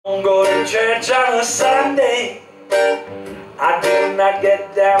church on a Sunday. I do not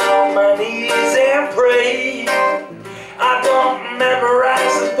get down on my knees and pray. I don't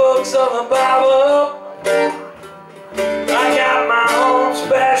memorize the books of the Bible. I got my own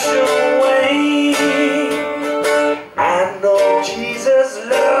special way. I know Jesus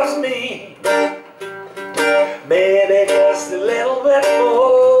loves me, maybe just a little bit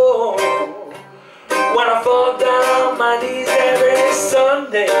more. When I fall down on my knees every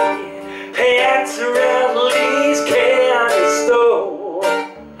Sunday, hey, answer at least candy store.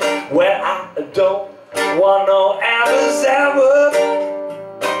 Well, I don't want no apples ever.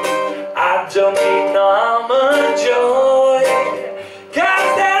 I don't need no almond joy,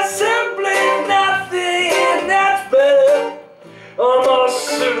 'cause there's simply nothing that's better or more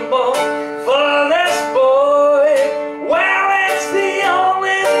suitable for this boy. Well, it's the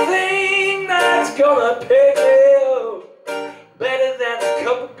only thing that's gonna pick me up better than a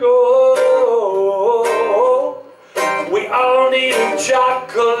cup of gold. We all need a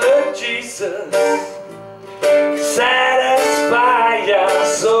chocolate Jesus to satisfy our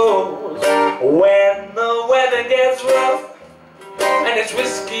souls. When the weather gets rough and it's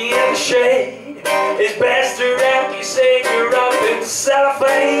whiskey in the shade, it's best to wrap your Savior up in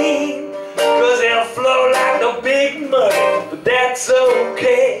cellophane, 'cause he'll flow like the big mud, but that's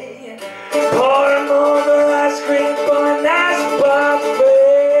okay. Pour him over ice cream for a nice buffet.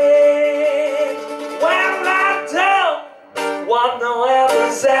 Well, I don't want no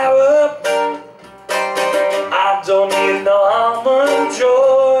apple sour. I don't need no almond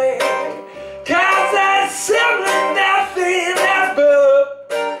joy, 'cause there's simply nothing that's better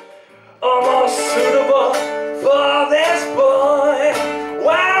or more suitable for this boy.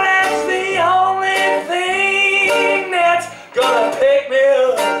 Well, it's the only thing that's gonna pick me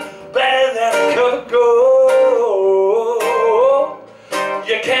up better than a cup of gold.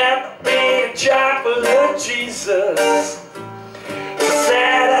 You can't beat a chocolate Jesus to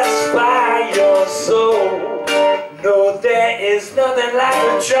satisfy your soul. No, there is nothing like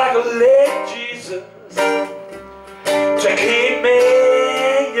a chocolate Jesus to keep me,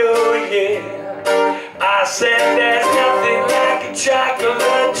 oh yeah. I said there's nothing like a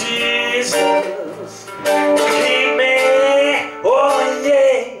chocolate